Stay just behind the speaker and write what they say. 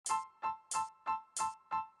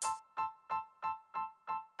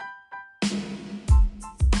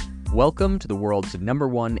Welcome to the world's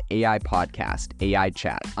 #1 AI podcast, AI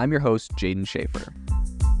Chat. I'm your host, Jaden Schaefer.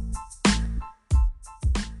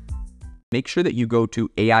 Make sure that you go to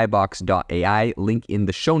aibox.ai, link in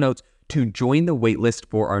the show notes, to join the waitlist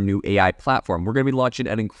for our new AI platform. We're going to be launching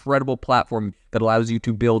an incredible platform that allows you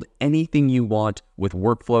to build anything you want with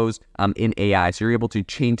workflows in AI. So you're able to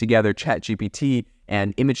chain together ChatGPT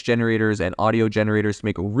and image generators and audio generators to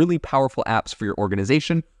make really powerful apps for your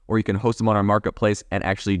organization, or you can host them on our marketplace and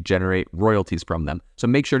actually generate royalties from them. So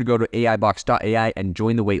make sure to go to aibox.ai and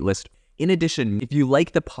join the waitlist. In addition, if you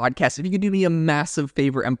like the podcast, if you could do me a massive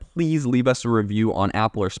favor and please leave us a review on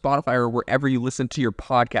Apple or Spotify or wherever you listen to your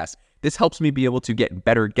podcast. This helps me be able to get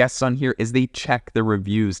better guests on here as they check the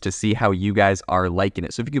reviews to see how you guys are liking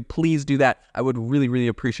it. So if you could please do that, I would really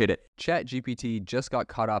appreciate it. ChatGPT just got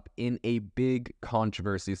caught up in a big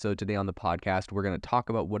controversy. So today on the podcast, we're going to talk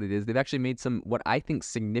about what it is. They've actually made some, what I think,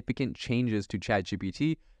 significant changes to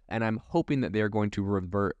ChatGPT. And I'm hoping that they're going to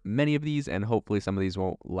revert many of these, and hopefully some of these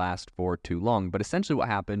won't last for too long. But essentially what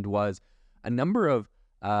happened was a number of,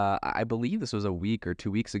 I believe this was a week or 2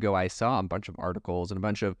 weeks ago, I saw a bunch of articles and a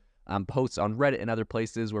bunch of posts on Reddit and other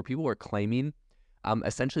places where people were claiming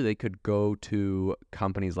essentially they could go to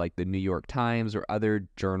companies like the New York Times or other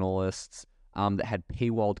journalists that had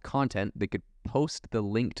paywalled content. They could post the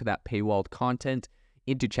link to that paywalled content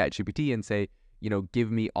into ChatGPT and say, you know, give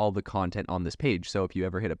me all the content on this page. So if you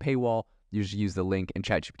ever hit a paywall, you just use the link and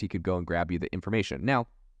ChatGPT could go and grab you the information. Now,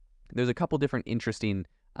 there's a couple different interesting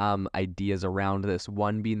ideas around this.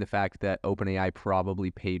 One being the fact that OpenAI probably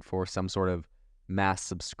paid for some sort of mass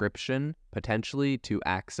subscription, potentially, to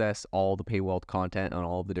access all the paywalled content on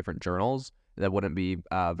all of the different journals. That wouldn't be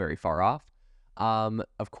very far off.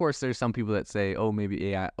 Of course, there's some people that say, oh, maybe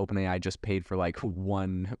OpenAI just paid for like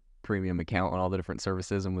one premium account on all the different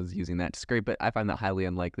services and was using that to scrape, but I find that highly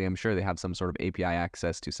unlikely. I'm sure they have some sort of API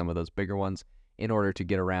access to some of those bigger ones in order to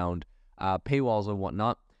get around paywalls and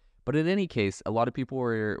whatnot. But in any case, a lot of people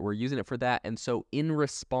were using it for that. And so in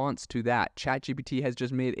response to that, ChatGPT has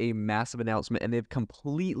just made a massive announcement, and they've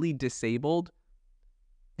completely disabled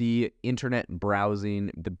the internet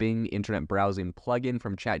browsing, the Bing internet browsing plugin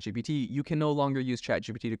from ChatGPT. You can no longer use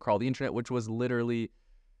ChatGPT to crawl the internet, which was literally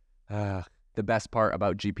the best part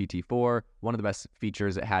about GPT-4. One of the best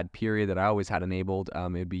features it had, period, that I always had enabled.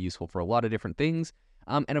 It'd be useful for a lot of different things.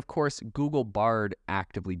 And of course, Google Bard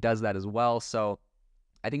actively does that as well. So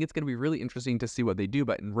I think it's going to be really interesting to see what they do.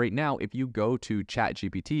 But right now, if you go to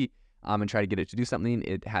ChatGPT and try to get it to do something,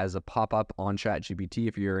 it has a pop-up on ChatGPT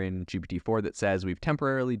if you're in GPT-4 that says, we've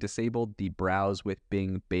temporarily disabled the Browse with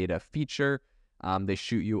Bing beta feature. They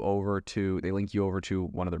link you over to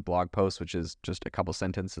one of their blog posts, which is just a couple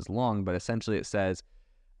sentences long, but essentially it says,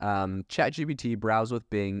 ChatGPT Browse with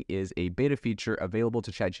Bing is a beta feature available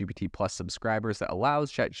to ChatGPT Plus subscribers that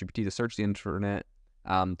allows ChatGPT to search the internet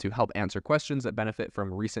to help answer questions that benefit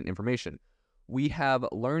from recent information. We have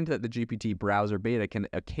learned that the GPT browser beta can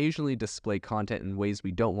occasionally display content in ways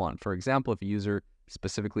we don't want. For example, if a user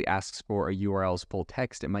specifically asks for a URL's full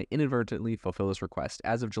text, it might inadvertently fulfill this request.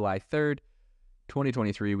 As of July 3rd,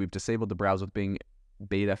 2023, we've disabled the Browse with Bing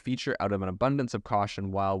beta feature out of an abundance of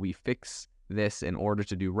caution. While we fix this in order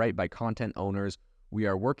to do right by content owners, we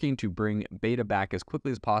are working to bring beta back as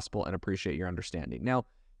quickly as possible and appreciate your understanding. Now,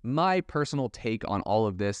 my personal take on all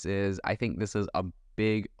of this is I think this is a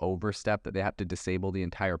big overstep that they have to disable the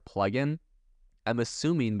entire plugin. I'm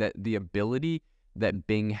assuming that the ability that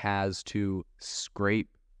Bing has to scrape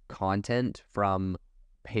content from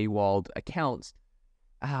paywalled accounts,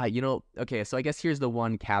 okay, so I guess here's the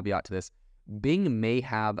one caveat to this. Bing may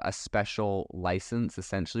have a special license,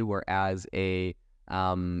 essentially, whereas a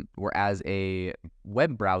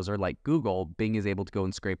web browser like Google, Bing is able to go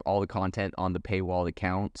and scrape all the content on the paywalled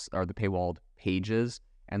accounts or the paywalled pages.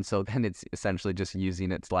 And so then it's essentially just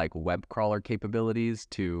using its like web crawler capabilities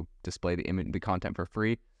to display the content for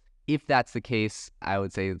free. If that's the case, I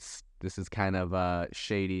would say this is kind of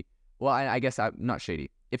shady. Well, I guess not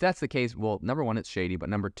shady. If that's the case, well, number one, it's shady, but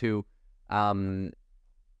number two,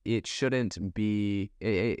 it shouldn't be.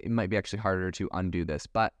 It might be actually harder to undo this,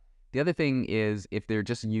 but the other thing is if they're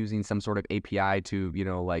just using some sort of API to,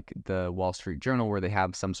 like the Wall Street Journal, where they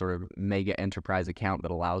have some sort of mega enterprise account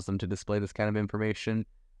that allows them to display this kind of information,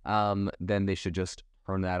 then they should just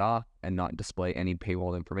turn that off and not display any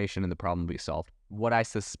paywall information, and the problem will be solved. What I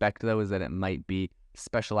suspect, though, is that it might be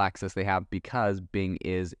special access they have because Bing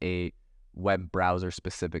is a web browser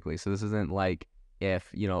specifically. So this isn't like if,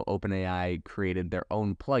 OpenAI created their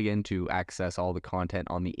own plugin to access all the content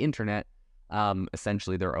on the internet,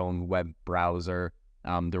 essentially their own web browser,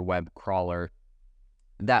 their web crawler.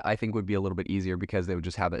 that I think would be a little bit easier because they would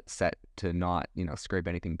just have it set to not, scrape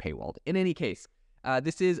anything paywalled. In any case,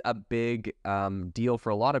 this is a big deal for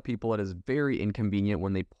a lot of people. It is very inconvenient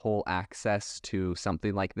when they pull access to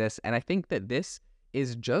something like this. And I think that this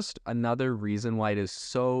is just another reason why it is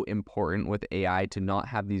so important with AI to not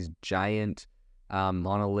have these giant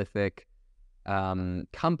monolithic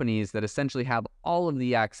companies that essentially have all of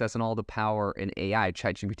the access and all the power in AI.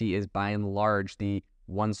 ChatGPT is by and large the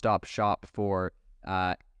one-stop shop for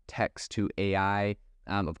text to AI.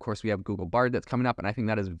 Of course, we have Google Bard that's coming up, and I think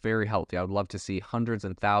that is very healthy. I would love to see hundreds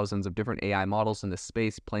and thousands of different AI models in this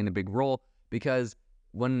space playing a big role, because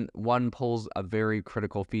when one pulls a very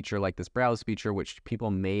critical feature like this browse feature, which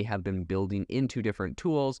people may have been building into different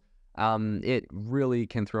tools, it really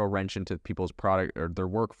can throw a wrench into people's product or their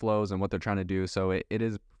workflows and what they're trying to do. So it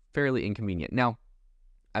is fairly inconvenient. Now,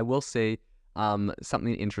 I will say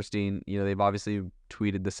something interesting. They've obviously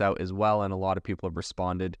tweeted this out as well, and a lot of people have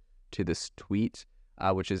responded to this tweet,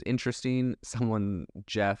 which is interesting. Someone,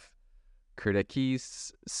 Jeff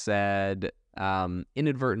Kurtakis, said,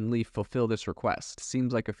 inadvertently fulfill this request.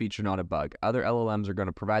 Seems like a feature, not a bug. Other LLMs are going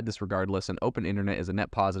to provide this regardless. An open internet is a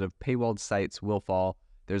net positive. Paywalled sites will fall.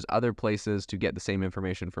 There's other places to get the same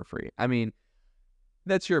information for free. I mean,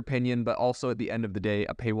 that's your opinion, but also at the end of the day,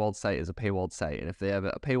 a paywalled site is a paywalled site. And if they have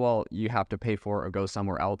a paywall, you have to pay for it or go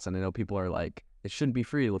somewhere else. And I know people are like, it shouldn't be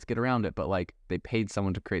free, let's get around it. But like, they paid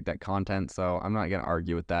someone to create that content. So I'm not going to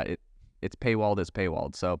argue with that. It's paywalled, it's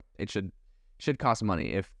paywalled. So it should cost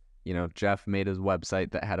money. If, Jeff made his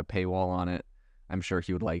website that had a paywall on it, I'm sure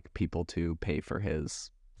he would like people to pay for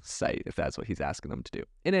his site if that's what he's asking them to do.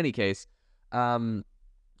 In any case,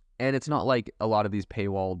 and it's not like a lot of these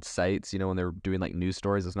paywalled sites, when they're doing like news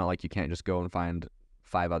stories, it's not like you can't just go and find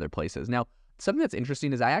 5 other places. Now, something that's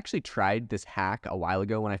interesting is I actually tried this hack a while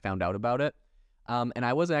ago when I found out about it. And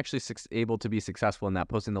I wasn't actually able to be successful in that.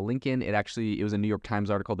 Posting the link in, it was a New York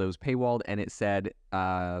Times article that was paywalled, and it said,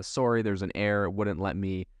 sorry, there's an error. It wouldn't let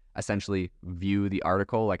me essentially view the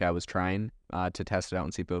article like I was trying to test it out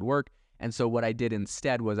and see if it would work. And so what I did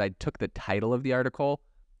instead was I took the title of the article,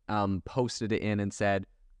 posted it in and said,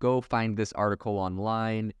 go find this article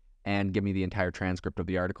online and give me the entire transcript of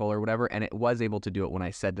the article or whatever. And it was able to do it when I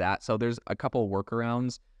said that. So there's a couple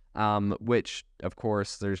workarounds, which of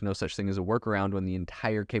course there's no such thing as a workaround when the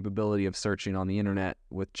entire capability of searching on the internet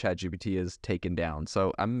with ChatGPT is taken down.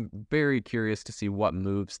 So I'm very curious to see what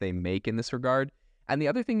moves they make in this regard. And the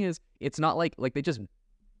other thing is, it's not like they just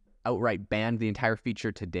outright banned the entire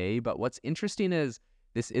feature today. But what's interesting is,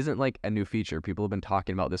 this isn't like a new feature. People have been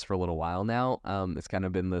talking about this for a little while now. It's kind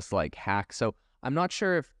of been this like hack. So I'm not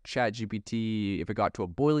sure if ChatGPT, if it got to a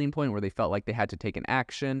boiling point where they felt like they had to take an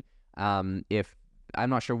action. I'm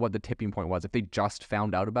not sure what the tipping point was. If they just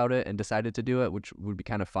found out about it and decided to do it, which would be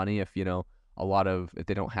kind of funny if, if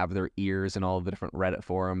they don't have their ears in all of the different Reddit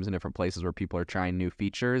forums and different places where people are trying new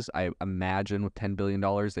features. I imagine with $10 billion,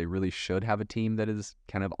 they really should have a team that is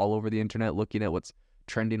kind of all over the internet looking at what's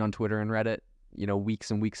trending on Twitter and Reddit,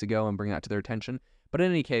 weeks and weeks ago and bring that to their attention. But in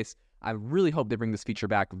any case, I really hope they bring this feature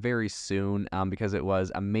back very soon, because it was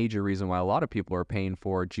a major reason why a lot of people are paying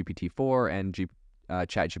for GPT-4 and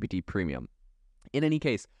ChatGPT Premium. In any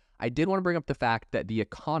case, I did want to bring up the fact that The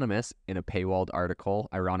Economist, in a paywalled article,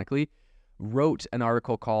 ironically, wrote an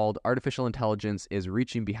article called Artificial Intelligence is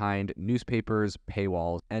Reaching Behind Newspapers'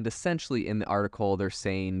 Paywalls. And essentially in the article, they're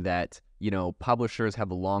saying that publishers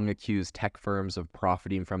have long accused tech firms of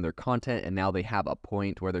profiting from their content, and now they have a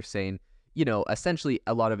point where they're saying, essentially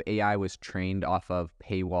a lot of AI was trained off of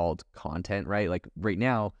paywalled content, right? Like right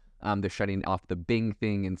now, they're shutting off the Bing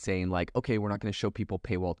thing and saying like, okay, we're not going to show people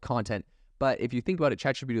paywalled content. But if you think about it,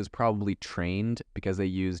 ChatGPT was probably trained, because they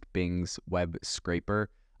used Bing's web scraper,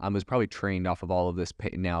 was probably trained off of all of this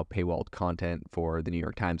now paywalled content for the New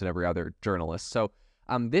York Times and every other journalist. So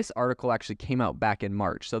this article actually came out back in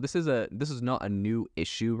March. So this is not a new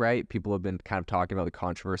issue, right? People have been kind of talking about the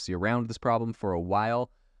controversy around this problem for a while.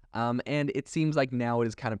 And it seems like now it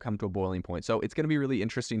has kind of come to a boiling point. So it's going to be really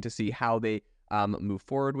interesting to see how they move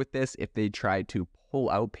forward with this. If they try to pull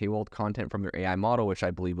out paywalled content from their AI model, which I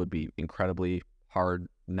believe would be incredibly hard,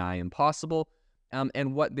 nigh impossible,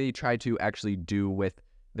 and what they try to actually do with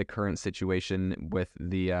the current situation with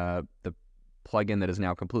the plugin that is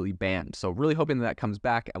now completely banned. So really hoping that comes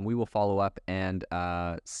back, and we will follow up and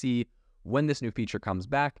see when this new feature comes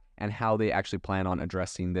back and how they actually plan on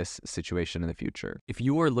addressing this situation in the future. If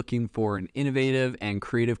you are looking for an innovative and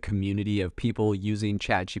creative community of people using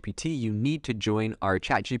ChatGPT, you need to join our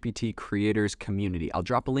ChatGPT creators community. I'll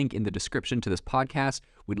drop a link in the description to this podcast.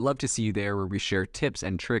 We'd love to see you there, where we share tips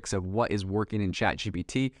and tricks of what is working in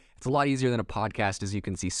ChatGPT. It's a lot easier than a podcast, as you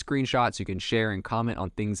can see screenshots, you can share and comment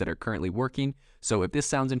on things that are currently working. So if this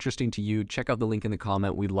sounds interesting to you, check out the link in the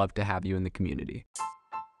comment. We'd love to have you in the community.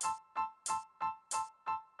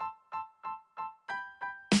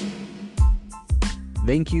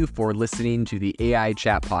 Thank you for listening to the AI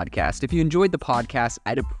Chat Podcast. If you enjoyed the podcast,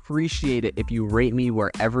 I'd appreciate it if you rate me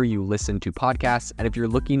wherever you listen to podcasts. And if you're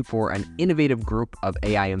looking for an innovative group of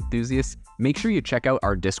AI enthusiasts, make sure you check out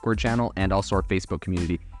our Discord channel and also our Facebook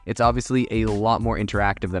community. It's obviously a lot more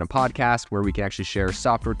interactive than a podcast, where we can actually share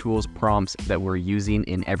software tools, prompts that we're using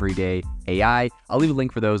in everyday AI. I'll leave a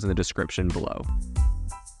link for those in the description below.